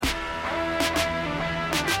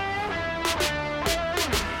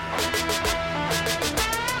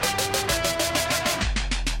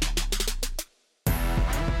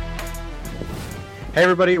Hey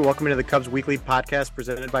everybody, welcome into the Cubs Weekly Podcast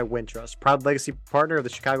presented by Wintrust, proud legacy partner of the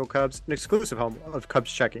Chicago Cubs, an exclusive home of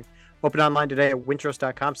Cubs checking. Open online today at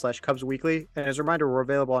wintrust.com/Cubs Weekly. And as a reminder, we're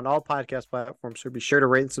available on all podcast platforms, so be sure to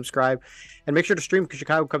rate and subscribe. And make sure to stream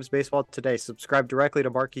Chicago Cubs baseball today. Subscribe directly to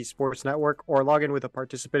Marquee Sports Network or log in with a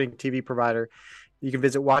participating TV provider. You can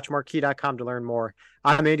visit watchmarquee.com to learn more.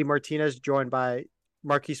 I'm Andy Martinez, joined by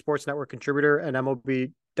Marquee Sports Network contributor and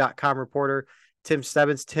MLB.com reporter Tim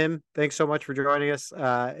Stebbins. Tim, thanks so much for joining us.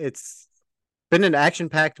 It's been an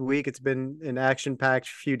action-packed week. It's been an action-packed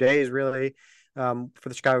few days, really, for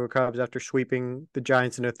the Chicago Cubs after sweeping the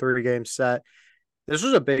Giants in a 3-game set. This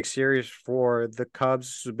was a big series for the Cubs.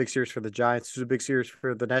 This was a big series for the Giants. This was a big series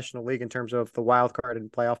for the National League in terms of the wild card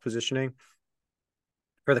and playoff positioning.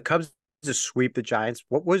 For the Cubs to sweep the Giants,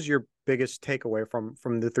 what was your biggest takeaway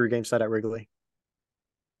from the 3-game set at Wrigley?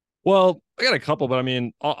 Well, I got a couple, but I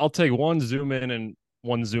mean, I'll take one zoom in and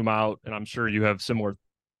one zoom out, and I'm sure you have similar.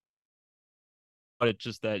 But it's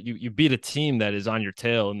just that you beat a team that is on your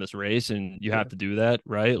tail in this race, and you have to do that,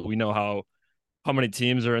 right? We know how many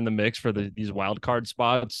teams are in the mix for these wild card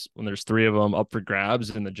spots when there's 3 of them up for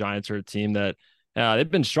grabs, and the Giants are a team that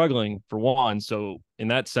they've been struggling for one. So in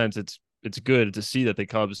that sense, it's good to see that the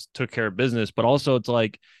Cubs took care of business, but also it's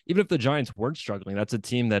like, even if the Giants weren't struggling, that's a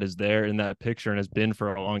team that is there in that picture and has been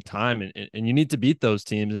for a long time. And you need to beat those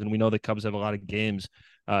teams. And we know the Cubs have a lot of games,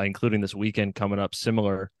 including this weekend coming up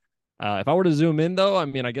similar. If I were to zoom in though, I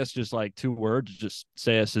mean, I guess just like 2 words, just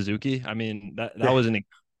Seiya Suzuki. I mean, that was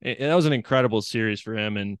an incredible series for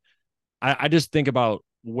him. And I just think about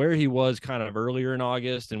where he was kind of earlier in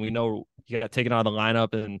August, and we know he got taken out of the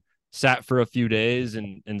lineup and sat for a few days,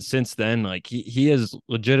 and since then, like he has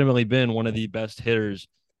legitimately been one of the best hitters,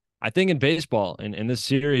 I think, in baseball. And this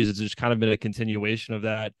series has just kind of been a continuation of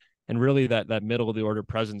that, and really that middle of the order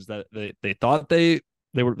presence that they thought they're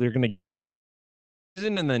going to,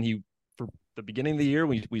 and then he, for the beginning of the year,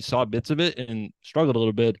 we saw bits of it and struggled a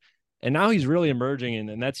little bit, and now he's really emerging,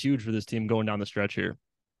 and that's huge for this team going down the stretch here.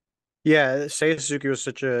 Yeah, Seiya Suzuki was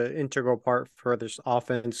such an integral part for this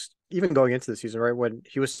offense, even going into the season, right? When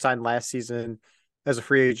he was signed last season as a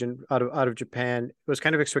free agent out of Japan, it was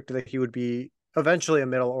kind of expected that he would be eventually a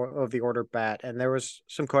middle of the order bat. And there was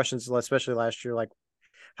some questions, especially last year, like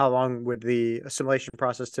how long would the assimilation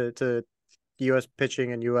process to U.S.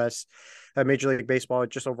 pitching and U.S. Major League Baseball,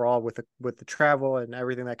 just overall with the travel and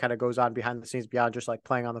everything that kind of goes on behind the scenes beyond just like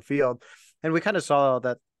playing on the field. And we kind of saw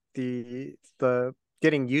that the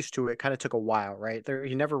getting used to it kind of took a while, right?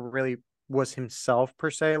 He never really was himself per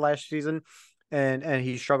se last season, and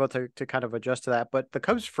he struggled to kind of adjust to that. But the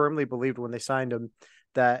Cubs firmly believed when they signed him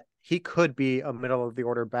that he could be a middle of the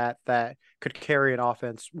order bat that could carry an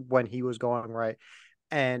offense when he was going right.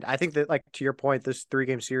 And I think that, like, to your point, this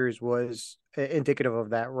 3-game series was indicative of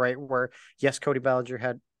that, right? Where yes, Cody Bellinger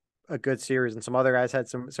had a good series, and some other guys had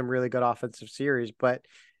some really good offensive series, but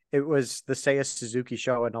it was the Seiya Suzuki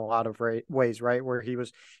show in a lot of ways, right? Where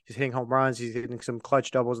he's hitting home runs, he's hitting some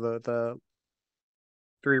clutch doubles, the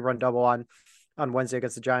 3-run double on Wednesday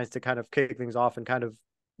against the Giants to kind of kick things off and kind of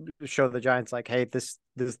show the Giants like, hey, this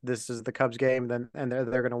is the Cubs game, then and they're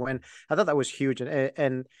going to win. I thought that was huge,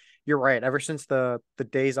 and you're right. Ever since the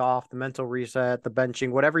days off, the mental reset, the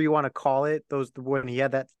benching, whatever you want to call it, when he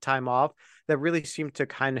had that time off, that really seemed to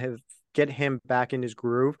kind of get him back in his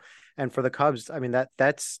groove. And for the Cubs, I mean,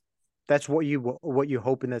 that's what you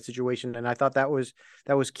hope in that situation. And I thought that was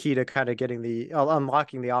key to kind of getting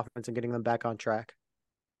unlocking the offense and getting them back on track.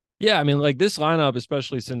 Yeah, I mean, like this lineup,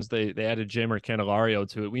 especially since they added Jeimer Canario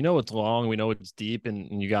to it, we know it's long, we know it's deep,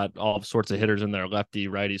 and you got all sorts of hitters in there, lefty,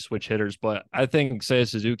 righty, switch hitters. But I think Seiya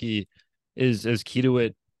Suzuki is as key to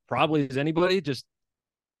it probably as anybody. Just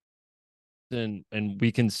and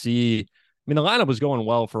we can see. I mean, the lineup was going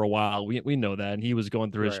well for a while. We know that, and he was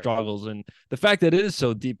going through his Right. struggles, and the fact that it is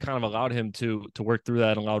so deep kind of allowed him to work through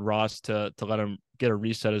that, and allowed Ross to let him get a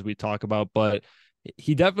reset, as we talk about. But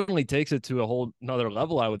he definitely takes it to a whole another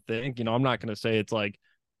level, I would think. I'm not going to say it's like,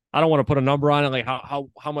 I don't want to put a number on it, like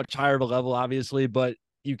how much higher the level, obviously, but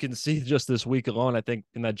you can see just this week alone, I think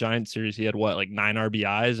in that Giants series, he had like 9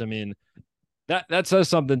 RBIs. I mean, that says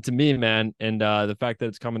something to me, man. And the fact that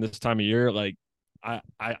it's coming this time of year, like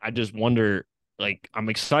I just wonder, like, I'm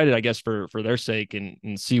excited, I guess, for their sake,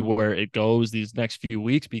 and see where it goes these next few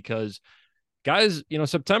weeks, because guys,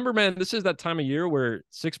 September, man, this is that time of year where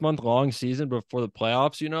 6-month long season before the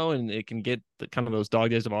playoffs, and it can get the kind of those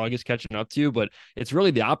dog days of August catching up to you, but it's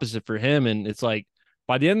really the opposite for him. And it's like,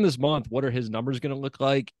 by the end of this month, what are his numbers going to look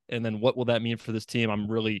like? And then what will that mean for this team? I'm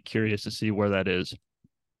really curious to see where that is.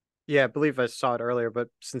 Yeah, I believe I saw it earlier, but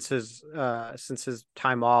since his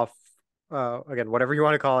time off again, whatever you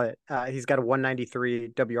want to call it. He's got a 193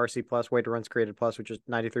 WRC plus, weighted runs created plus, which is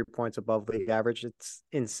 93 points above league average. It's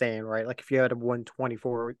insane, right? Like if you had a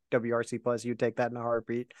 124 WRC plus, you'd take that in a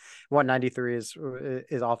heartbeat. 193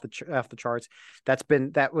 is off the charts.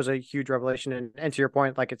 That was a huge revelation. And to your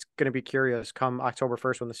point, like it's going to be curious come October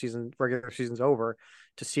 1st when the regular season's over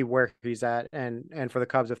to see where he's at. And for the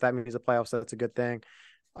Cubs, if that means the playoffs, that's a good thing.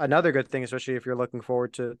 Another good thing, especially if you're looking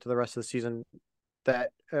forward to the rest of the season,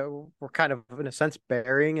 that we're kind of in a sense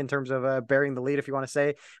burying in terms of burying the lead, if you want to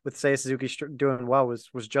say, with Seiya Suzuki doing well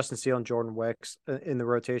was Justin Steele and Jordan Wicks in the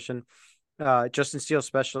rotation. Justin Steele,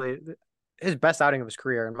 especially his best outing of his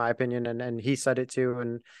career, in my opinion, and he said it too,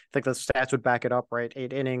 and I think the stats would back it up. Right,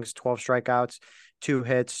 8 innings, 12 strikeouts, 2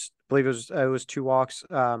 hits. I believe it was 2 walks.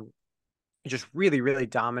 Just really, really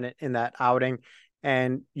dominant in that outing,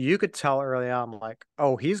 and you could tell early on, like,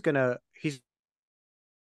 oh, he's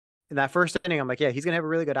in that first inning, I'm like, yeah, he's gonna have a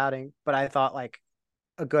really good outing. But I thought like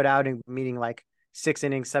a good outing, meaning like 6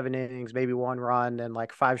 innings, 7 innings, maybe 1 run and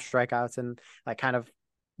like 5 strikeouts, and like kind of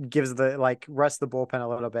gives the like rest of the bullpen a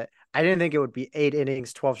little bit. I didn't think it would be 8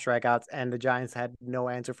 innings, 12 strikeouts, and the Giants had no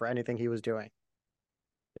answer for anything he was doing.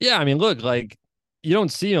 Yeah, I mean, look, like you don't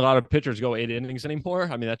see a lot of pitchers go 8 innings anymore.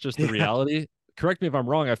 I mean, that's just the Yeah, reality. Correct me if I'm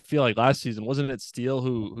wrong. I feel like last season wasn't it Steele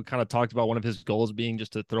who kind of talked about one of his goals being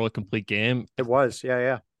just to throw a complete game. it was. Yeah,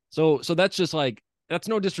 yeah. So that's just like that's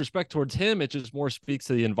no disrespect towards him. It just more speaks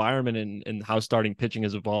to the environment and how starting pitching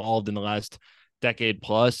has evolved in the last decade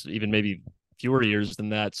plus, even maybe fewer years than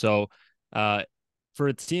that. So for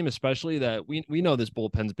a team especially that we know this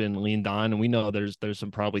bullpen's been leaned on, and we know there's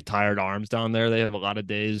some probably tired arms down there. They have a lot of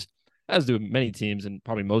days, as do many teams and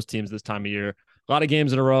probably most teams this time of year. A lot of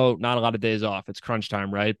games in a row, not a lot of days off. It's crunch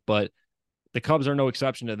time, right? But the Cubs are no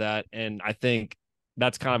exception to that. And I think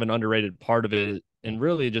that's kind of an underrated part of it. And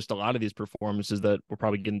really just a lot of these performances that we're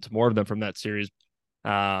probably getting to more of them from that series,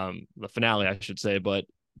 the finale, I should say, but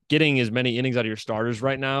getting as many innings out of your starters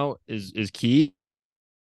right now is key.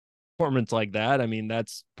 Performance like that, I mean,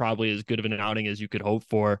 that's probably as good of an outing as you could hope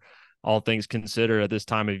for, all things considered at this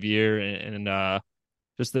time of year and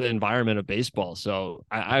just the environment of baseball. So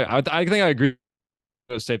I think I agree.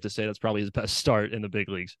 It was safe to say that's probably his best start in the big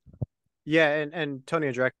leagues. Yeah, and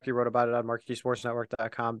Tony Andrecki wrote about it on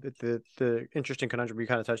MarqueeSportsNetwork.com. The interesting conundrum, you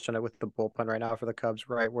kind of touched on it with the bullpen right now for the Cubs,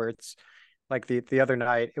 right? Where it's like the other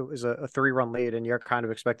night, it was a 3-run lead, and you're kind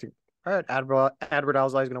of expecting, all right, Adbert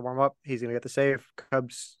Alzolay is going to warm up. He's going to get the save.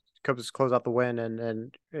 Cubs close out the win,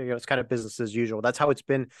 and it's kind of business as usual. That's how it's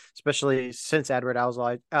been, especially since Adbert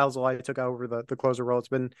Alzolay took over the closer role. It's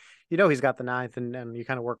been, he's got the ninth, and you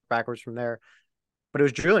kind of work backwards from there. But it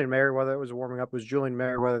was Julian Merriweather that was warming up. It was Julian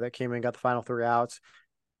Merriweather that came in and got the final 3 outs.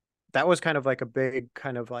 That was kind of like a big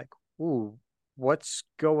kind of like, ooh, what's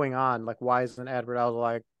going on? Like, why isn't Adbert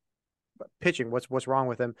Alzolay pitching? What's wrong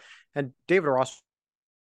with him? And David Ross,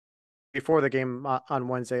 before the game on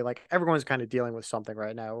Wednesday, like everyone's kind of dealing with something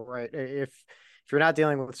right now, right? If you're not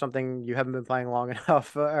dealing with something, you haven't been playing long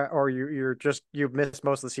enough, or you've missed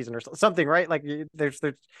most of the season or something, right? Like there's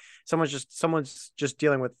someone's just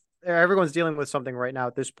dealing with, everyone's dealing with something right now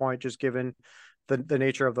at this point, just given the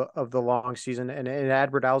nature of the long season. And in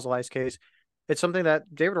Adbert Alzolay's case, it's something that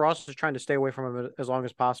David Ross is trying to stay away from him as long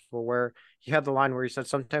as possible. Where he had the line where he said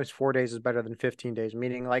sometimes 4 days is better than 15 days,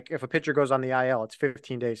 meaning like if a pitcher goes on the IL, it's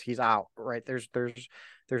 15 days, he's out, right? There's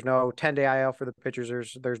no 10-day IL for the pitchers.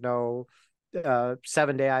 There's no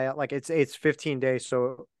 7-day IL. Like it's 15 days.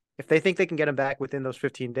 So if they think they can get him back within those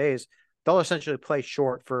 15 days, they'll essentially play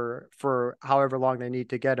short for however long they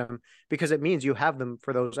need to get him, because it means you have them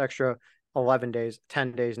for those extra 11 days,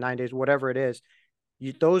 10 days, 9 days, whatever it is.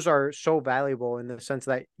 Those are so valuable in the sense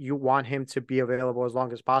that you want him to be available as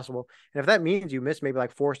long as possible. And if that means you miss maybe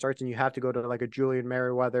like 4 starts and you have to go to like a Julian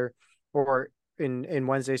Merriweather, or in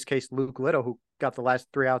Wednesday's case, Luke Little, who got the last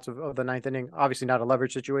 3 outs of the ninth inning, obviously not a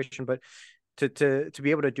leverage situation, but to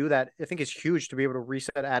be able to do that, I think is huge, to be able to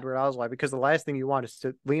reset Adbert Alzolay, because the last thing you want is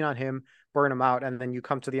to lean on him, burn him out, and then you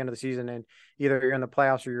come to the end of the season and either you're in the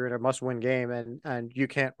playoffs or you're in a must-win game, and you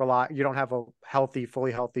don't have a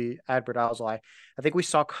fully healthy Adbert Alzolay. I think we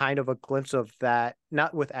saw kind of a glimpse of that,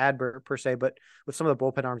 not with Adbert per se, but with some of the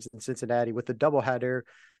bullpen arms in Cincinnati, with the doubleheader,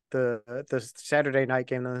 the Saturday night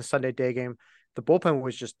game and the Sunday day game. The bullpen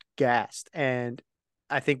was just gassed, and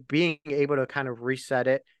I think being able to kind of reset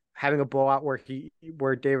it, having a blowout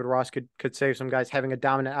where David Ross could save some guys, having a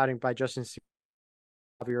dominant outing by Justin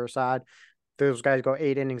Javier Assad, those guys go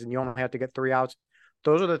 8 innings and you only have to get 3 outs.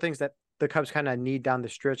 Those are the things that the Cubs kind of need down the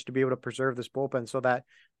stretch to be able to preserve this bullpen, so that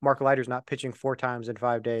Mark Leiter's not pitching 4 times in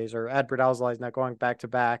 5 days, or Adbert Alzolay is not going back to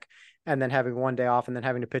back and then having one day off and then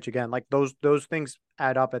having to pitch again. Like those things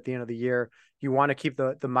add up at the end of the year. You want to keep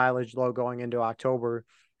the mileage low going into October,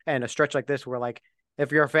 and a stretch like this where like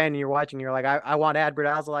if you're a fan and you're watching, you're like, I want Adbert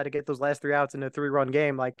Alzolay to get those last 3 outs in a 3-run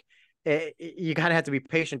game. Like you kind of have to be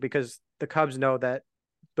patient because the Cubs know that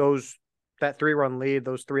those that 3-run lead,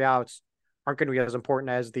 those 3 outs aren't going to be as important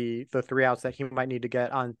as the 3 outs that he might need to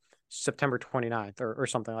get on September 29th or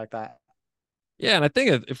something like that. Yeah, and I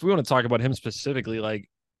think if we want to talk about him specifically, like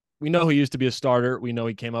we know he used to be a starter. We know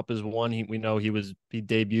he came up as one. We know he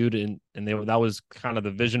debuted and that was kind of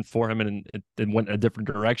the vision for him, and it went in a different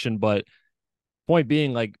direction. But point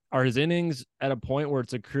being, like, are his innings at a point where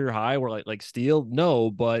it's a career high? Where like Steele, no,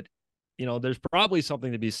 but there's probably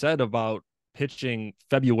something to be said about pitching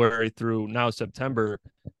February through now September,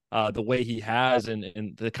 the way he has,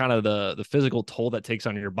 and the kind of the physical toll that takes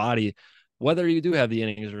on your body, whether you do have the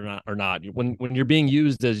innings or not. When you're being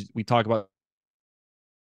used, as we talk about,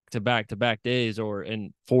 to back days or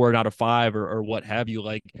in 4 out of 5 or what have you,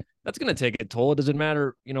 like that's going to take a toll. It doesn't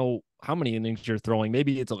matter, how many innings you're throwing.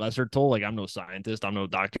 Maybe it's a lesser toll. Like, I'm no scientist, I'm no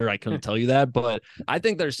doctor, I couldn't tell you that, but I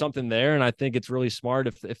think there's something there. And I think it's really smart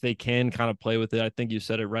if they can kind of play with it. I think you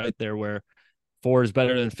said it right there, where 4 is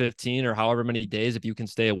better than 15 or however many days if you can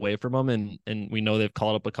stay away from them. And we know they've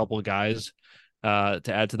called up a couple of guys to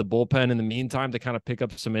add to the bullpen in the meantime to kind of pick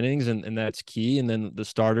up some innings, and that's key. And then the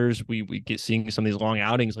starters, we get seeing some of these long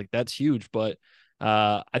outings, like that's huge. But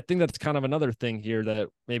I think that's kind of another thing here that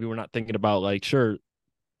maybe we're not thinking about. Like, sure,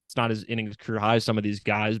 it's not as innings career high as some of these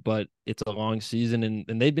guys, but it's a long season,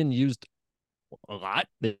 and they've been used a lot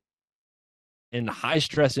in high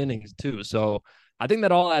stress innings too. So I think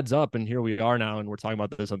that all adds up, and here we are now, and we're talking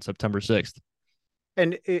about this on September 6th.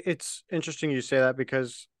 And it's interesting you say that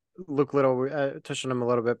because Luke Little, touched on him a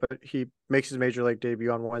little bit, but he makes his major league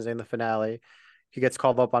debut on Wednesday in the finale. He gets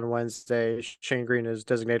called up on Wednesday. Shane Greene is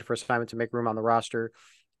designated for assignment to make room on the roster.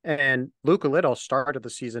 And Luke Little started the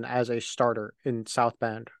season as a starter in South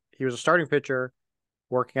Bend. He was a starting pitcher,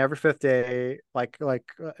 working every 5th day,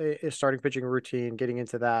 a starting pitching routine, getting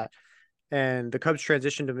into that. And the Cubs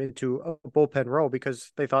transitioned him into a bullpen role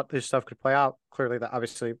because they thought this stuff could play out. Clearly, that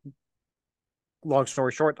obviously, long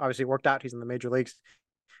story short, obviously worked out. He's in the major leagues.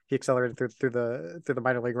 He accelerated through the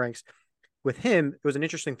minor league ranks. With him, it was an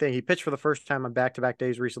interesting thing. He pitched for the first time on back-to-back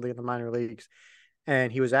days recently in the minor leagues,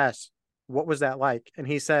 and he was asked, "What was that like?" And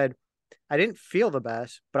he said, "I didn't feel the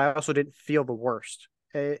best, but I also didn't feel the worst.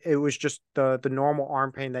 It was just the normal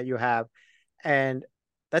arm pain that you have." And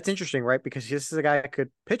that's interesting, right? Because this is a guy that could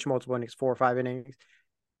pitch multiple innings, 4 or 5 innings,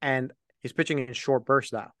 and he's pitching in short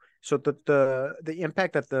bursts now. So the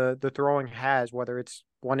impact that the throwing has, whether it's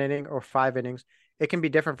 1 inning or 5 innings, it can be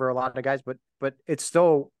different for a lot of guys, but it's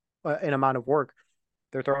still an amount of work.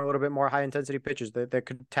 They're throwing a little bit more high intensity pitches that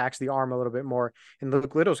could tax the arm a little bit more. In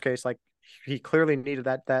Luke Little's case, like he clearly needed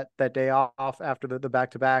that day off after the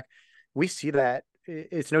back to back. We see that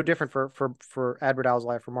it's no different for Adbert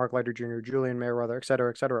Alzolay, for Mark Leiter Jr., Julian Mayweather, et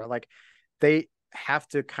cetera, et cetera. Like they have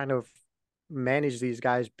to kind of manage these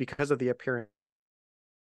guys because of the appearance.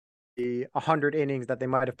 The 100 innings that they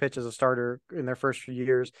might have pitched as a starter in their first few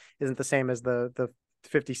years isn't the same as the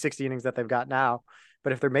 50, 60 innings that they've got now.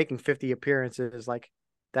 But if they're making 50 appearances, like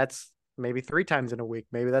that's maybe 3 times in a week.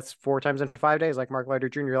 Maybe that's 4 times in 5 days, like Mark Leiter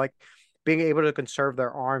Jr. Like being able to conserve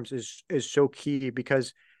their arms is so key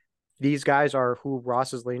because these guys are who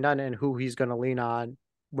Ross has leaned on and who he's going to lean on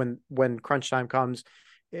when crunch time comes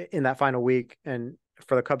in that final week and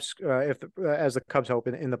for the Cubs, as the Cubs hope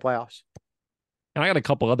in the playoffs. And I got a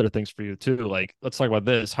couple other things for you too. Like, let's talk about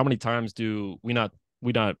this. How many times do we not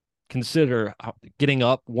consider getting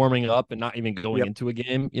up, warming up, and not even going into a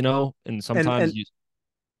game? And sometimes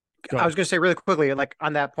I was going to say really quickly, like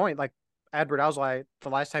on that point, like Adbert Alzolay, the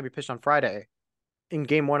last time he pitched on Friday in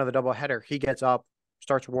game 1 of the doubleheader, he gets up,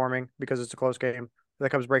 starts warming because it's a close game. The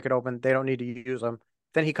Cubs break it open. They don't need to use him.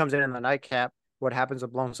 Then he comes in the nightcap. What happens? A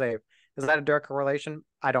blown save. Is that a direct correlation?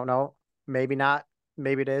 I don't know. Maybe not.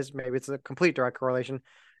 Maybe it is. Maybe it's a complete direct correlation.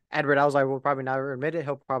 Adbert Alzolay will probably never admit it.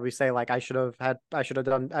 He'll probably say like, I should have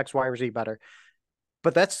done X, Y, or Z better.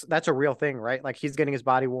 But that's a real thing, right? Like he's getting his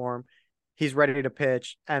body warm. He's ready to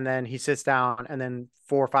pitch. And then he sits down and then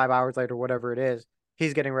 4 or 5 hours later, whatever it is,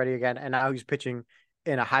 he's getting ready again. And now he's pitching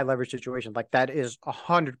in a high leverage situation. Like that is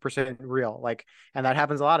 100% real. Like, and that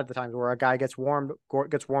happens a lot of the times where a guy gets warmed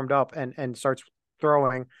up and starts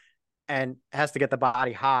throwing and has to get the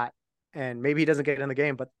body hot. And maybe he doesn't get in the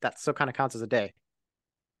game, but that still kind of counts as a day.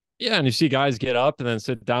 Yeah, and you see guys get up and then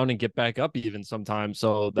sit down and get back up even sometimes.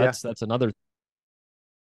 So that's another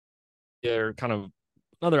kind of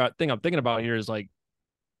another thing I'm thinking about here is like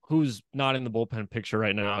who's not in the bullpen picture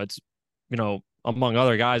right now. It's, among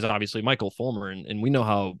other guys, obviously Michael Fulmer, and we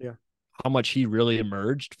know Yeah. how much he really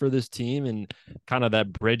emerged for this team and kind of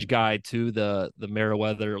that bridge guy to the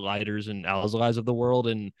Meriwether Lighters and Alzolays of the world.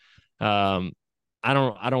 And I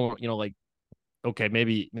don't, like, okay,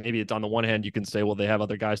 maybe it's on the one hand you can say, well, they have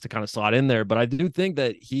other guys to kind of slot in there, but I do think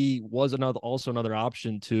that he was another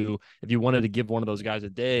option to, if you wanted to give one of those guys a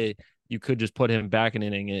day, you could just put him back an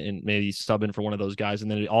inning and maybe sub in for one of those guys,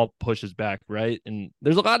 and then it all pushes back, right? And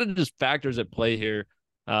there's a lot of just factors at play here.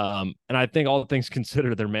 And I think all things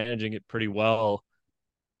considered, they're managing it pretty well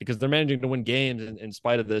because they're managing to win games in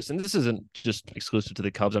spite of this. And this isn't just exclusive to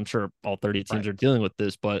the Cubs. I'm sure all 30 teams Right. are dealing with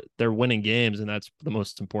this, but they're winning games, and that's the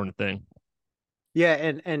most important thing. Yeah,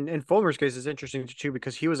 and in Fulmer's case is interesting too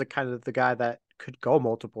because he was a kind of the guy that could go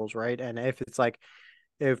multiples, right? And if it's like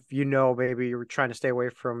if maybe you're trying to stay away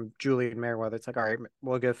from Julian Merriweather, it's like, all right,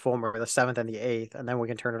 we'll give Fulmer the seventh and the eighth, and then we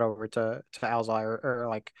can turn it over to Alzolay, or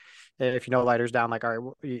like if Lighter's down, like, all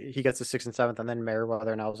right, he gets the sixth and seventh, and then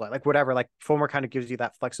Merriweather and Alzolay, like whatever. Like Fulmer kind of gives you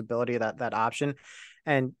that flexibility, that option,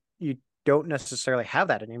 and you don't necessarily have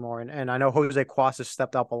that anymore. And I know Jose Cuas has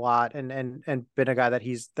stepped up a lot and been a guy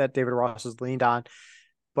that David Ross has leaned on,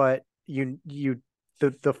 but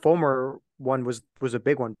the Fulmer one was a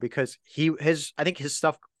big one because I think his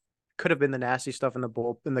stuff could have been the nasty stuff in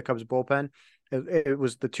the Cubs bullpen. It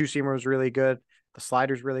was the two seamer was really good, the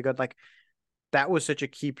slider's really good. Like that was such a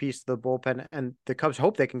key piece to the bullpen, and the Cubs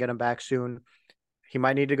hope they can get him back soon. He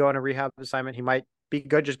might need to go on a rehab assignment. He might be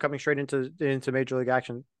good just coming straight into major league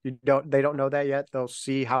action. They don't know that yet. They'll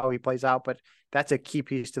see how he plays out, but that's a key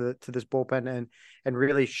piece to this bullpen and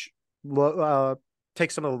really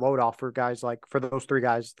take some of the load off for guys like for those three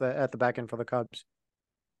guys at the back end for the Cubs.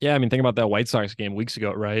 Yeah, I mean, think about that White Sox game weeks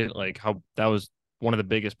ago, right? Like how that was one of the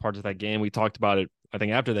biggest parts of that game. We talked about it, I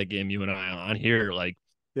think, after that game, you and I on here, like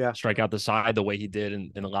Yeah. strike out the side the way he did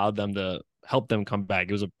and allowed them to help them come back.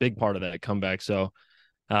 It was a big part of that comeback. So,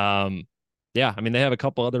 yeah, I mean, they have a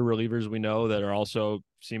couple other relievers we know that are also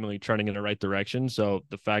seemingly trending in the right direction. So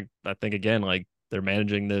the fact, I think, again, like they're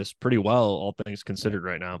managing this pretty well, all things considered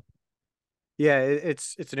right now. Yeah,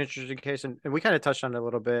 it's an interesting case, and we kind of touched on it a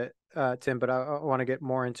little bit, Tim, but I want to get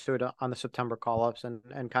more into it on the September call ups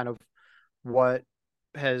and kind of what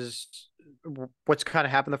has what's kind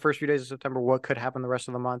of happened the first few days of September, what could happen the rest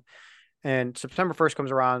of the month. And September 1st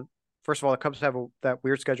comes around. First of all, the Cubs have that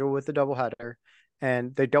weird schedule with the doubleheader,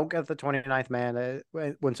 and they don't get the 29th man.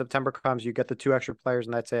 When September comes, you get the two extra players,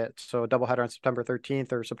 and that's it. So a doubleheader on September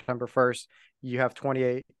 13th or September 1st, you have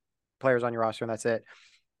 28 players on your roster, and that's it.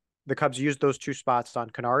 The Cubs used those two spots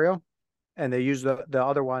on Canario, and they used the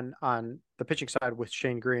other one on the pitching side with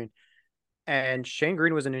Shane Greene. And Shane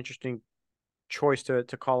Greene was an interesting choice to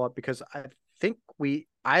call up because I think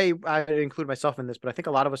I include myself in this, but I think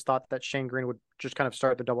a lot of us thought that Shane Greene would just kind of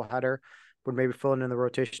start the doubleheader, would maybe fill in the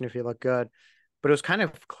rotation if he looked good. But it was kind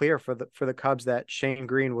of clear for the Cubs that Shane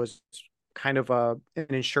Greene was kind of an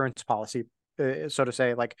insurance policy, so to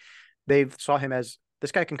say. Like they saw him as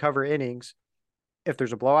this guy can cover innings. If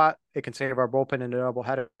there's a blowout, it can save our bullpen in a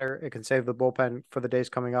doubleheader. It can save the bullpen for the days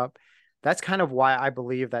coming up. That's kind of why I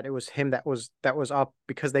believe that it was him that was up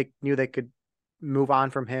because they knew they could move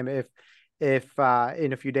on from him if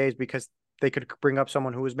in a few days because they could bring up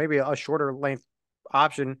someone who was maybe a shorter length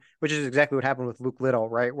option, which is exactly what happened with Luke Little,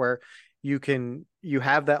 right? Where you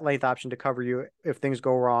have that length option to cover you if things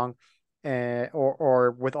go wrong,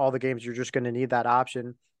 or with all the games you're just going to need that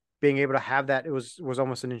option. Being able to have that, it was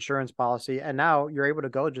almost an insurance policy, and now you're able to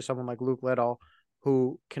go to someone like Luke Little,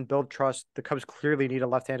 who can build trust. The Cubs clearly need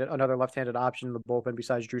another left-handed option in the bullpen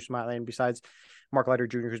besides Drew Smyly and besides Mark Leiter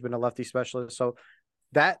Jr., who's been a lefty specialist. So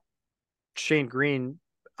that Shane Greene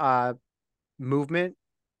movement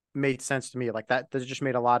made sense to me. Like that just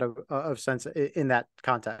made a lot of sense in that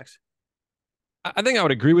context. I think I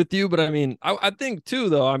would agree with you, but I mean, I think too,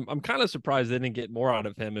 though, I'm kind of surprised they didn't get more out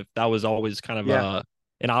of him if that was always kind of Yeah.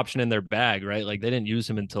 an option in their bag, right? Like they didn't use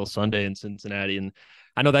him until Sunday in Cincinnati. And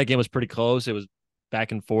I know that game was pretty close. It was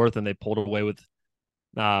back and forth and they pulled away with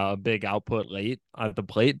a big output late at the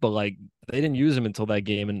plate, but like they didn't use him until that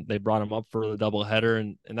game and they brought him up for the doubleheader.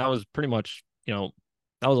 And that was pretty much, that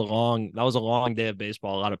was a long day of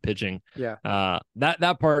baseball, a lot of pitching. Yeah.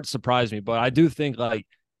 That part surprised me, but I do think like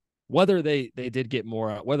whether they did get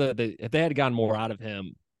more, if they had gotten more out of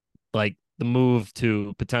him, like the move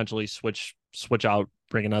to potentially switch out,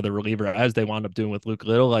 bring another reliever as they wound up doing with Luke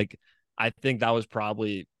Little, like I think that was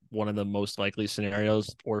probably one of the most likely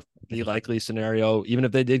scenarios or the likely scenario, even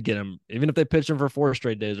if they did get him, even if they pitched him for 4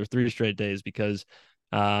 straight days or 3 straight days, because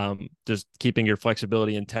just keeping your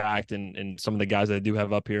flexibility intact and some of the guys that I do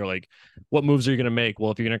have up here, like what moves are you going to make?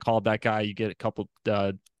 Well, if you're going to call up that guy, you get a couple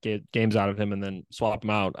games out of him and then swap him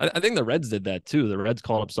out. I think the Reds did that too. The Reds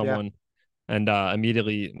called up Yeah. someone and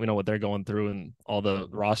immediately we know what they're going through and all the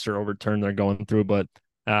roster overturn they're going through, but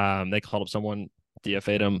they called up someone,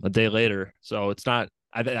 DFA'd him a day later. So it's not.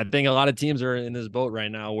 I think a lot of teams are in this boat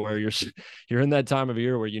right now where you're in that time of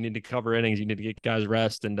year where you need to cover innings, you need to get guys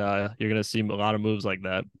rest, and you're going to see a lot of moves like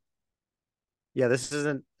that. Yeah, this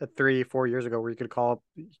isn't a 3, 4 years ago where you could call up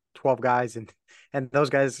 12 guys and those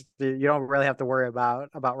guys you don't really have to worry about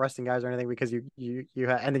resting guys or anything because and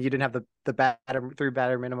then you didn't have the batter 3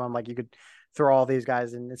 batter minimum, like you could throw all these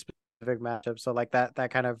guys in specific matchups. So like that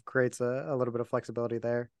kind of creates a little bit of flexibility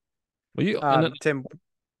there. Well, you and then Tim,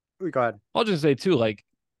 go ahead. I'll just say too, like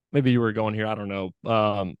maybe you were going here, I don't know.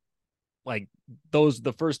 Like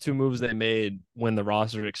the first 2 moves they made when the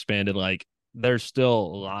roster expanded, like there's still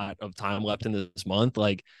a lot of time left in this month.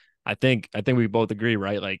 Like I think we both agree,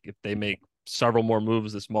 right? Like if they make several more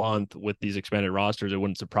moves this month with these expanded rosters, it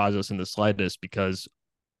wouldn't surprise us in the slightest because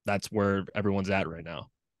that's where everyone's at right now.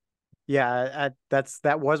 Yeah,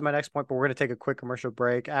 that was my next point, but we're going to take a quick commercial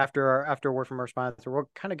break after a word from our sponsor. We'll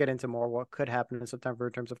kind of get into more what could happen in September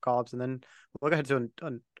in terms of call-ups, and then we'll go ahead to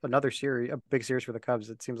another series, a big series for the Cubs.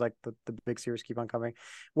 It seems like the big series keep on coming.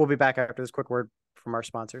 We'll be back after this quick word from our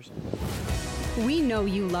sponsors. We know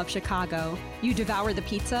you love Chicago. You devour the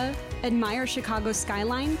pizza, admire Chicago's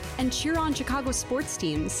skyline, and cheer on Chicago sports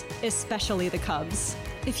teams, especially the Cubs.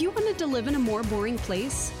 If you wanted to live in a more boring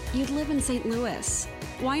place, you'd live in St. Louis.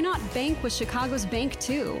 Why not bank with Chicago's bank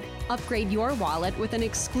too? Upgrade your wallet with an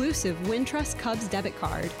exclusive Wintrust Cubs debit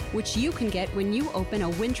card, which you can get when you open a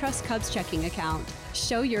Wintrust Cubs checking account.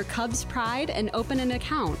 Show your Cubs pride and open an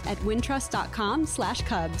account at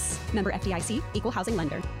wintrust.com/Cubs. Member FDIC, equal housing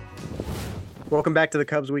lender. Welcome back to the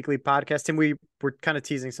Cubs Weekly Podcast. And we're kind of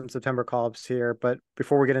teasing some September call-ups here, but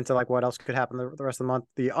before we get into like what else could happen the rest of the month,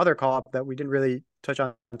 the other call-up that we didn't really touch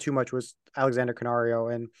on too much was Alexander Canario.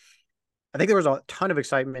 And I think there was a ton of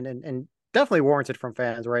excitement and definitely warranted from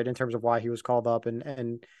fans, right, in terms of why he was called up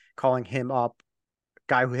and calling him up.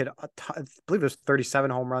 Guy who hit, I believe it was 37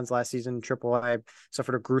 home runs last season in AAA,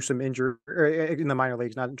 suffered a gruesome injury in the minor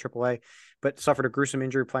leagues, not in AAA, but suffered a gruesome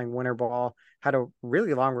injury playing winter ball, had a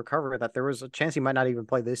really long recovery that there was a chance he might not even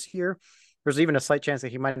play this year. There's even a slight chance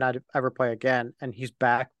that he might not ever play again. And he's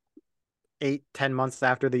back 8-10 months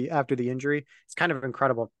after the injury. It's kind of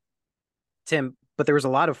incredible, Tim, but there was a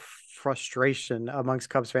lot of frustration amongst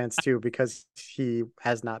Cubs fans too, because he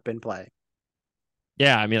has not been playing.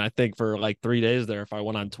 Yeah, I mean, I think for like 3 days there, if I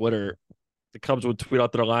went on Twitter, the Cubs would tweet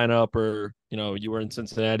out their lineup, or you were in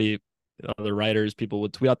Cincinnati, the writers, people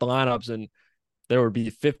would tweet out the lineups, and there would be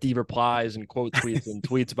 50 replies and quote tweets and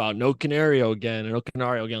tweets about no Canario again and no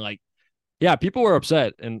Canario again. Like, yeah, people were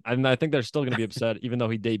upset, and I think they're still going to be upset, even though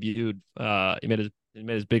he debuted. He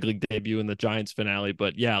made his big league debut in the Giants finale.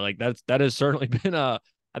 But yeah, like that has certainly been a.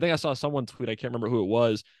 I think I saw someone tweet. I can't remember who it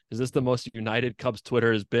was. Is this the most united Cubs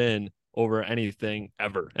Twitter has been over anything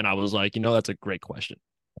ever? And I was like, that's a great question.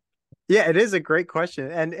 Yeah, it is a great question.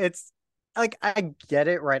 And it's like, I get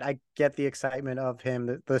it, right? I get the excitement of him.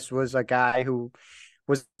 That this was a guy who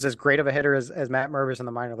was as great of a hitter as Matt Mervis in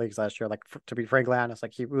the minor leagues last year. Like, to be frankly honest,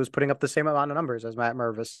 like he was putting up the same amount of numbers as Matt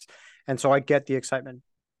Mervis. And so I get the excitement.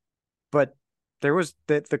 But there was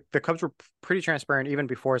the Cubs were pretty transparent even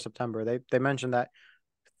before September. They mentioned that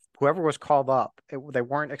whoever was called up, they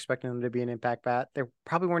weren't expecting them to be an impact bat. They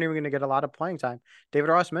probably weren't even going to get a lot of playing time. David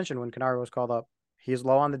Ross mentioned when Canario was called up, he's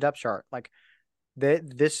low on the depth chart. Like they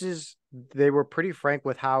were pretty frank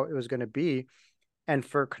with how it was going to be. And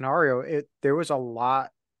for Canario, there was a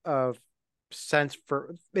lot of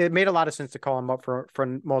it made a lot of sense to call him up for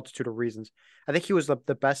a multitude of reasons. I think he was the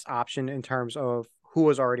best option in terms of who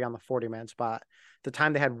was already on the 40-man spot. The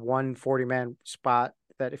time they had one 40-man spot,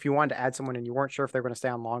 that if you wanted to add someone and you weren't sure if they're going to stay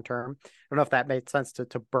on long term, I don't know if that made sense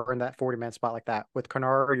to burn that 40-man spot like that. With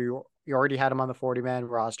Canario, you already had him on the 40-man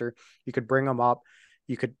roster. You could bring him up.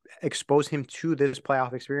 You could expose him to this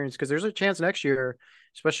playoff experience, because there's a chance next year,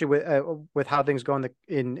 especially with how things go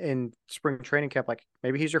in spring training camp. Like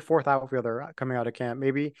maybe he's your fourth outfielder coming out of camp.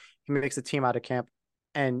 Maybe he makes the team out of camp.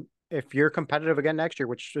 And if you're competitive again next year,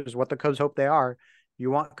 which is what the Cubs hope they are,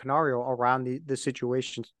 you want Canario around the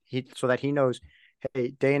situations so that he knows, hey,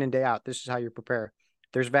 day in and day out, this is how you prepare.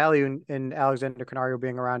 There's value in Alexander Canario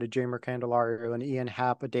being around a Jeimer Candelario and Ian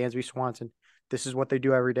Happ, a Dansby Swanson. This is what they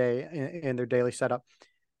do every day in their daily setup.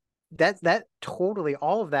 That totally,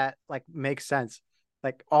 all of that like makes sense.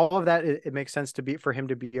 Like all of that, it makes sense for him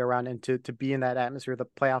to be around and to be in that atmosphere, the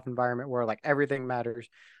playoff environment where like everything matters.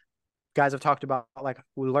 guys have talked about like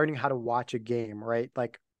learning how to watch a game, right?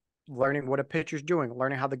 Like learning what a pitcher's doing,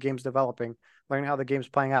 learning how the game's developing, learning how the game's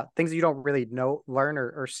playing out. Things that you don't really learn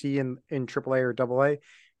or see in AAA or AA.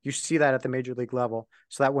 You see that at the major league level.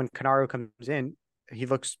 So that when Canario comes in,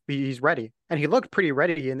 he's ready. And he looked pretty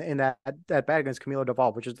ready in that bat against Camilo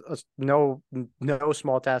Doval, which is no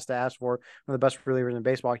small task to ask for one of the best relievers in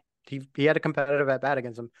baseball. He had a competitive at bat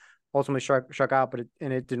against him. Ultimately struck out, but it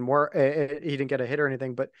didn't work. He didn't get a hit or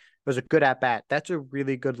anything, but it was a good at bat. That's a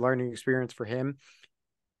really good learning experience for him.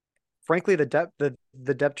 Frankly, the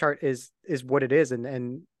depth chart is what it is,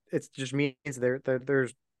 and it just means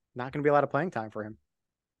there's not going to be a lot of playing time for him.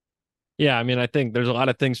 Yeah, I mean, I think there's a lot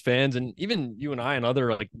of things fans and even you and I and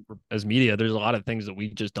other like as media, there's a lot of things that we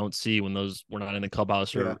just don't see when we're not in the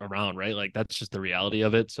clubhouse or around, right? Like that's just the reality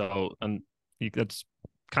of it. So that's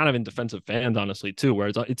kind of in defense of fans, honestly, too,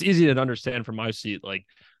 where it's easy to understand from my seat, like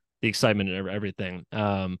the excitement and everything.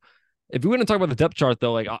 If we want to talk about the depth chart,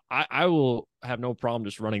 though, like I will have no problem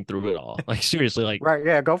just running through it all. Like seriously, like right,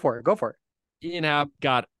 yeah, go for it. Ian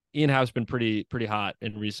Happ's been pretty hot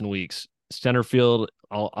in recent weeks. Center field,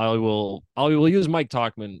 I will use Mike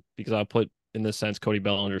Tauchman because I'll put in this sense Cody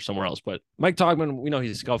Bellinger somewhere else. But Mike Tauchman, we know he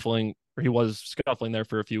was scuffling there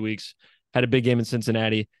for a few weeks. Had a big game in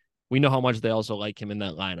Cincinnati. We know how much they also like him in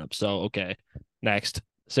that lineup. So okay, next,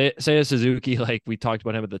 Seiya Suzuki, like we talked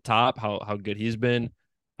about him at the top, how good he's been.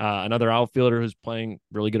 Another outfielder who's playing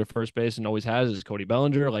really good at first base and always has is Cody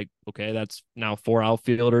Bellinger. Like, okay, that's now 4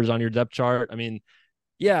 outfielders on your depth chart. I mean,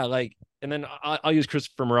 yeah, like, and then I'll use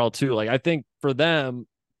Christopher Morel too. Like, I think for them,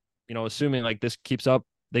 assuming like this keeps up,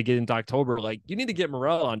 they get into October, like you need to get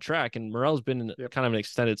Morel on track, and Morel's been in kind of an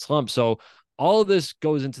extended slump. So all of this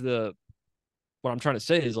goes into what I'm trying to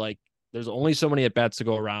say is like, there's only so many at bats to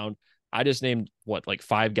go around. I just named like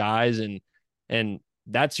 5 guys, and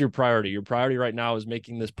that's your priority. Your priority right now is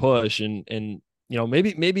making this push, and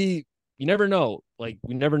maybe you never know. Like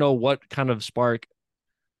we never know what kind of spark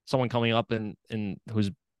someone coming up and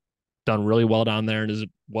who's done really well down there and is a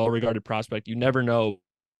well-regarded prospect. You never know.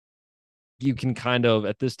 You can kind of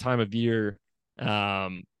at this time of year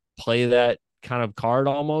play that kind of card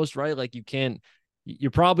almost, right? Like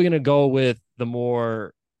you're probably going to go with the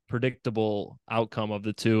more predictable outcome of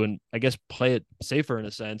the two, and I guess play it safer in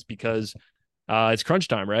a sense because it's crunch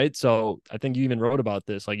time, right? So I think you even wrote about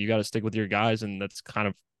this. Like you got to stick with your guys, and that's kind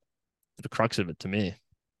of the crux of it to me.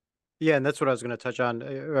 Yeah, and that's what I was going to touch on.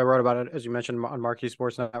 I wrote about it, as you mentioned, on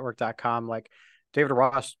MarqueeSportsNetwork.com. Like David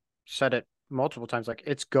Ross said it multiple times, like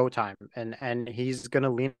it's go time, and he's going to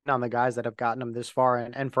lean on the guys that have gotten him this far.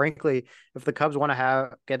 And frankly, if the Cubs want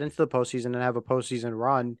to get into the postseason and have a postseason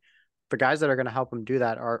run, the guys that are going to help him do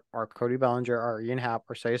that are Cody Bellinger, are Ian Happ,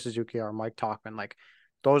 or Seiya Suzuki, or Mike Tauchman. Like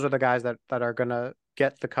those are the guys that are going to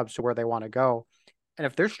get the Cubs to where they want to go. And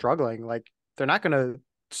if they're struggling, like they're not going to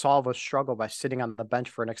solve a struggle by sitting on the bench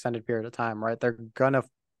for an extended period of time, right? They're gonna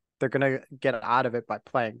get out of it by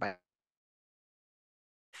playing.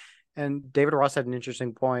 And David Ross had an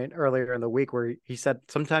interesting point earlier in the week where he said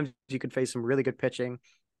sometimes you could face some really good pitching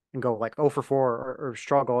and go like 0 for 4 or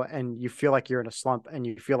struggle, and you feel like you're in a slump and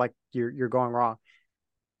you feel like you're going wrong.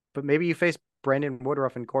 But maybe you face Brandon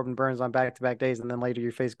Woodruff and Corbin Burns on back-to-back days, and then later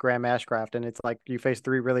you face Graham Ashcraft, and it's like you face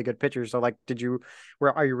 3 really good pitchers. So like,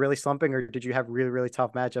 are you really slumping, or did you have really, really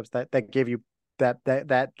tough matchups that gave you that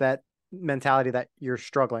mentality that you're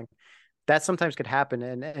struggling? That sometimes could happen,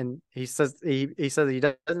 and he says he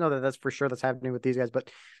doesn't know that that's for sure that's happening with these guys,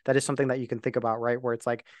 but that is something that you can think about, right? Where it's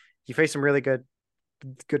like you face some really good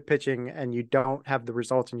pitching and you don't have the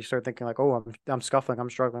results, and you start thinking like, oh, I'm scuffling,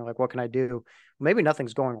 I'm struggling, like what can I do? Maybe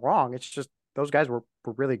nothing's going wrong, it's just those guys were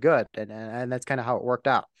really good, and that's kind of how it worked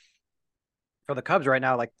out for the Cubs right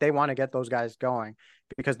now. Like they want to get those guys going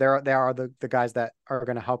because they are the guys that are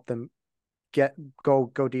going to help them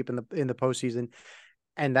go deep in the postseason,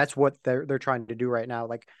 and that's what they're trying to do right now.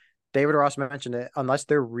 Like David Ross mentioned it, unless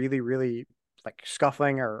they're really, really like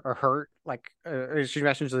scuffling or hurt, like she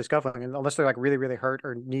mentioned scuffling, and unless they're like really, really hurt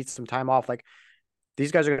or need some time off, like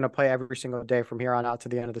these guys are going to play every single day from here on out to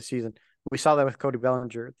the end of the season. We saw that with Cody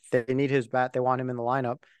Bellinger. They need his bat. They want him in the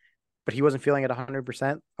lineup, but he wasn't feeling it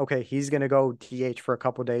 100%. Okay, he's going to go DH for a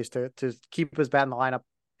couple of days to keep his bat in the lineup,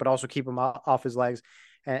 but also keep him off his legs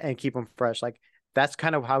and keep him fresh. Like that's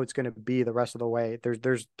kind of how it's going to be the rest of the way.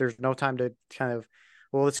 There's no time to kind of,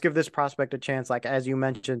 well, let's give this prospect a chance. Like as you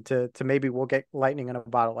mentioned, to maybe we'll get lightning in a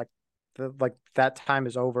bottle. Like that time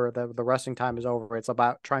is over. The resting time is over. It's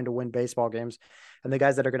about trying to win baseball games, and the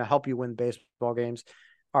guys that are going to help you win baseball games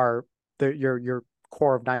are your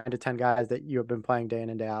core of 9 to 10 guys that you have been playing day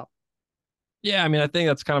in and day out. Yeah, I mean, I think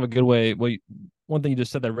that's kind of a good way. Well, one thing you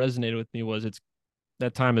just said that resonated with me was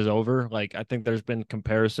that time is over. Like, I think there's been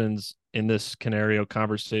comparisons in this Canario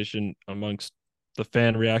conversation amongst the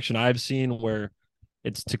fan reaction I've seen where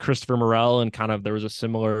it's to Christopher Morel, and kind of there was a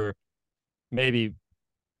similar, maybe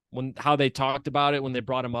when how they talked about it when they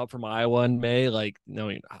brought him up from Iowa in May, like,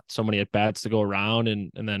 so many at bats to go around,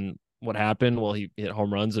 and then what happened? Well, he hit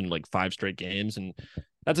home runs in like 5 straight games, and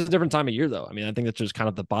that's a different time of year, though. I mean, I think that's just kind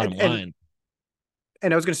of the bottom line.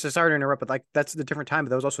 And I was going to say, sorry to interrupt, but like that's the different time, but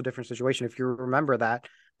that was also a different situation. If you remember that,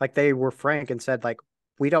 like they were frank and said, like,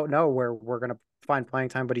 we don't know where we're going to find playing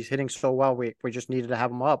time, but he's hitting so well, we just needed to have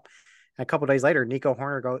him up. And a couple days later, Nico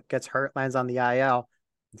Horner gets hurt, lands on the IL.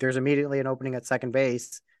 There's immediately an opening at second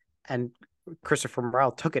base, and Christopher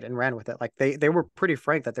Morel took it and ran with it. Like they were pretty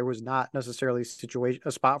frank that there was not necessarily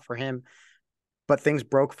a spot for him, but things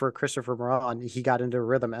broke for Christopher Morel, and he got into a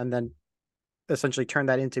rhythm, and then essentially turned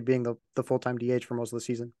that into being the full-time DH for most of the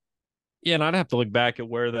season. Yeah, and I'd have to look back at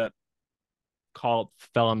where that call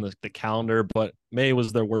fell on the calendar, but May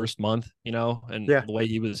was their worst month, and yeah, the way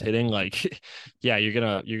he was hitting, like, yeah, you're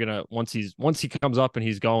gonna once he comes up and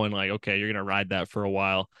he's going, like, okay, you're gonna ride that for a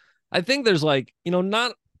while. I think there's like,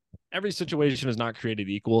 not every situation is not created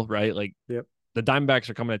equal, right? Like, yep. The Diamondbacks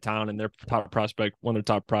are coming to town, and their top prospect, one of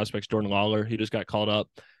their top prospects, Jordan Lawler, he just got called up.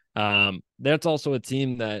 That's also a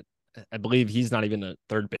team that I believe he's not even a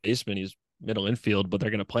third baseman. He's middle infield, but they're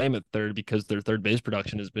going to play him at third because their third base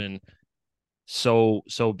production has been so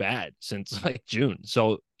bad since like June.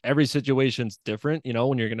 So every situation's different,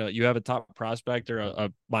 when you have a top prospect or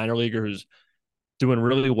a minor leaguer who's doing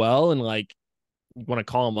really well, and like you want to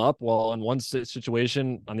call him up. Well, in one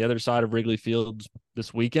situation on the other side of Wrigley Field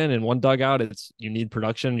this weekend, in one dugout, it's you need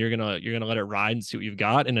production. You're gonna let it ride and see what you've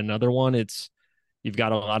got. In another one, it's you've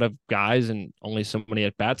got a lot of guys and only so many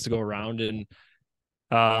at bats to go around, and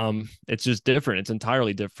it's just different. It's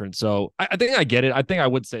entirely different. So I think I get it. I think I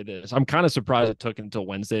would say this. I'm kind of surprised it took until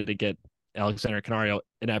Wednesday to get Alexander Canario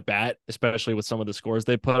in at bat, especially with some of the scores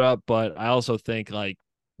they put up. But I also think, like,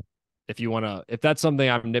 if that's something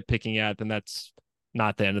I'm nitpicking at, then that's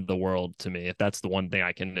not the end of the world to me. If that's the one thing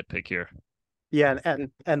I can nitpick here. Yeah.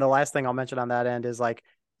 And the last thing I'll mention on that end is like,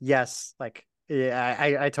 yes, like, yeah,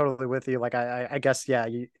 I totally with you. Like, I guess, yeah,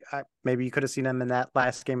 maybe you could have seen them in that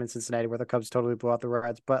last game in Cincinnati where the Cubs totally blew out the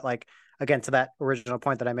Reds. But like, again, to that original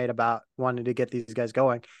point that I made about wanting to get these guys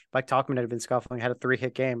going, like Talkman had been scuffling, had a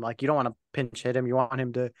 3-hit game. Like, you don't want to pinch hit him. You want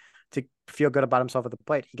him to feel good about himself at the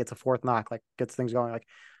plate. He gets a 4th knock, like gets things going. Like,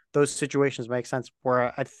 those situations make sense.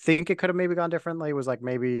 Where I think it could have maybe gone differently was like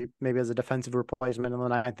maybe as a defensive replacement in the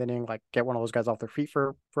 9th inning, like get one of those guys off their feet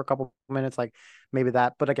for a couple minutes, like maybe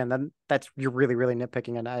that. But again, then that's you're really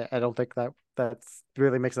nitpicking, and I don't think that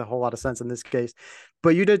really makes a whole lot of sense in this case.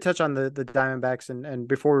 But you did touch on the Diamondbacks, and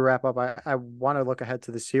before we wrap up, I want to look ahead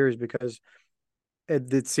to the series because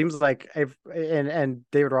it seems like and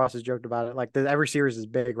David Ross has joked about it, like every series is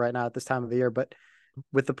big right now at this time of the year, but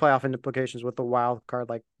with the playoff implications, with the wild card,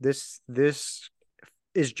 like this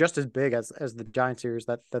is just as big as the Giant series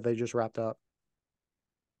that they just wrapped up.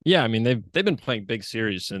 Yeah, I mean they've been playing big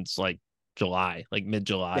series since like July, like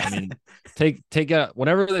mid-July. I mean, take out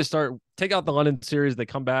whenever they start, take out the London series, they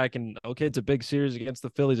come back and okay, it's a big series against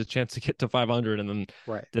the Phillies, a chance to get to 500, and then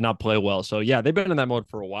did not play well. So yeah, they've been in that mode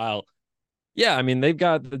for a while. Yeah, I mean they've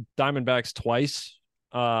got the Diamondbacks twice,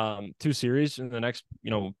 2 series in the next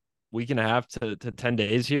week and a half to 10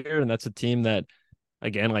 days here. And that's a team that,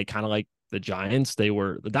 again, like kind of like the Giants, the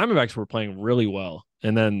Diamondbacks were playing really well.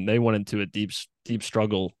 And then they went into a deep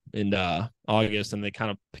struggle in August, and they kind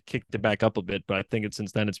of kicked it back up a bit. But I think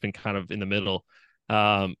since then it's been kind of in the middle.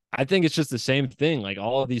 I think it's just the same thing. Like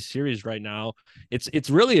all of these series right now, it's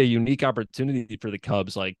really a unique opportunity for the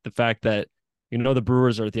Cubs. Like the fact that, the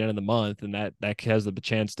Brewers are at the end of the month, and that has the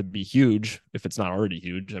chance to be huge if it's not already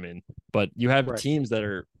huge. I mean, but you have teams that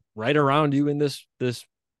are right around you in this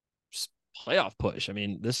playoff push. I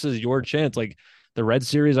mean, this is your chance. Like the Red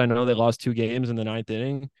Series, I know they lost 2 games in the 9th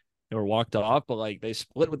inning. They were walked off, but like they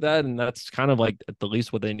split with that, and that's kind of like at the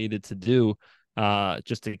least what they needed to do,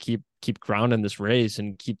 just to keep ground in this race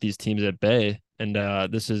and keep these teams at bay. And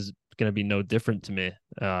this is going to be no different to me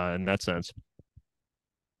in that sense.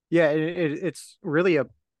 Yeah, it's really a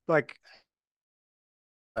like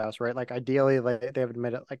right? Like ideally, like they have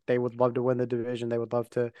admitted, like they would love to win the division. They would love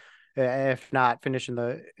to, if not finish in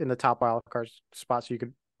the top wild card spot, so you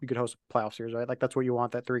could host a playoff series, right? Like that's what you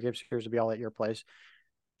want, that 3-game series to be all at your place.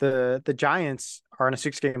 The Giants are on a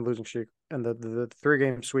 6-game losing streak, and the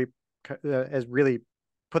 3-game sweep has really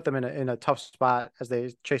put them in a tough spot as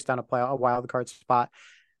they chase down a wild card spot.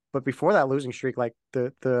 But before that losing streak, like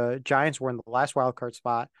the Giants were in the last wild card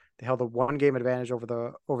spot. They held a 1-game advantage over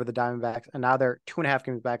the Diamondbacks, and now they're 2.5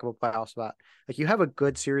 games back of a playoff spot. Like, you have a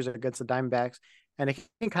good series against the Diamondbacks, and it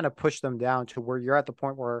can kind of push them down to where you're at the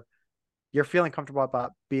point where you're feeling comfortable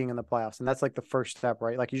about being in the playoffs. And that's like the first step,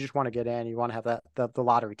 right? Like, you just want to get in. You want to have the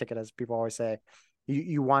lottery ticket, as people always say.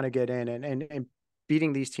 You want to get in, and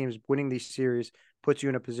beating these teams, winning these series puts you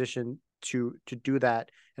in a position to do that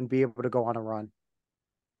and be able to go on a run.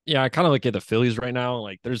 Yeah, I kind of look at the Phillies right now.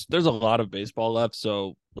 Like, there's a lot of baseball left.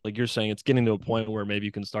 So, like you're saying, it's getting to a point where maybe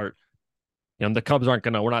you can start. The Cubs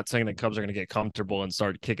we're not saying the Cubs are gonna get comfortable and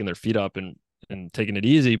start kicking their feet up and taking it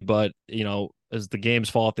easy. But, as the games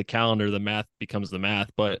fall off the calendar, the math becomes the math.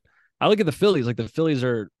 But I look at the Phillies. Like, the Phillies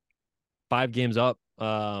are 5 games up.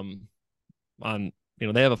 They're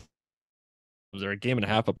a game and a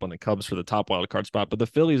half up on the Cubs for the top wild card spot, but the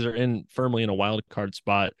Phillies are firmly in a wild card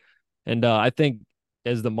spot. And I think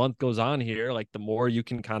as the month goes on here, like, the more you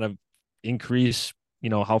can kind of increase,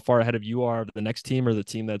 how far ahead of you are of the next team or the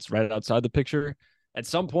team that's right outside the picture. At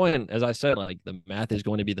some point, as I said, like, the math is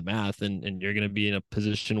going to be the math, and you're going to be in a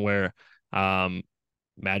position where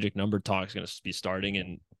magic number talk is going to be starting,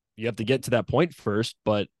 and you have to get to that point first.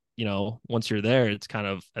 But, once you're there, it's kind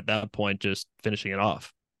of at that point just finishing it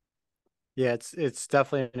off. Yeah, it's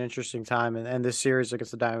definitely an interesting time, and this series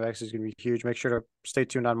against the Diamondbacks is going to be huge. Make sure to stay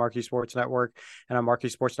tuned on Marquee Sports Network and on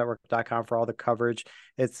MarqueeSportsNetwork.com for all the coverage.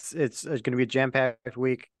 It's going to be a jam-packed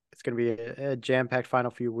week. It's going to be a jam-packed final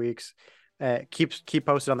few weeks. Keep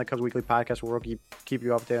posted on the Cubs Weekly podcast, where we'll keep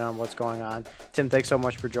you updated on what's going on. Tim, thanks so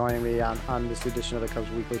much for joining me on this edition of the Cubs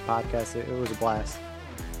Weekly podcast. It was a blast.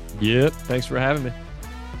 Yep, thanks for having me.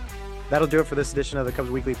 That'll do it for this edition of the Cubs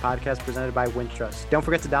Weekly podcast presented by Wintrust. Don't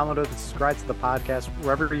forget to download and subscribe to the podcast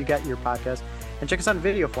wherever you get your podcast, and check us out in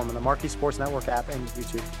video form on the Marquee Sports Network app and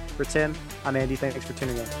YouTube. For Tim, I'm Andy. Thanks for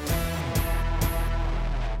tuning in.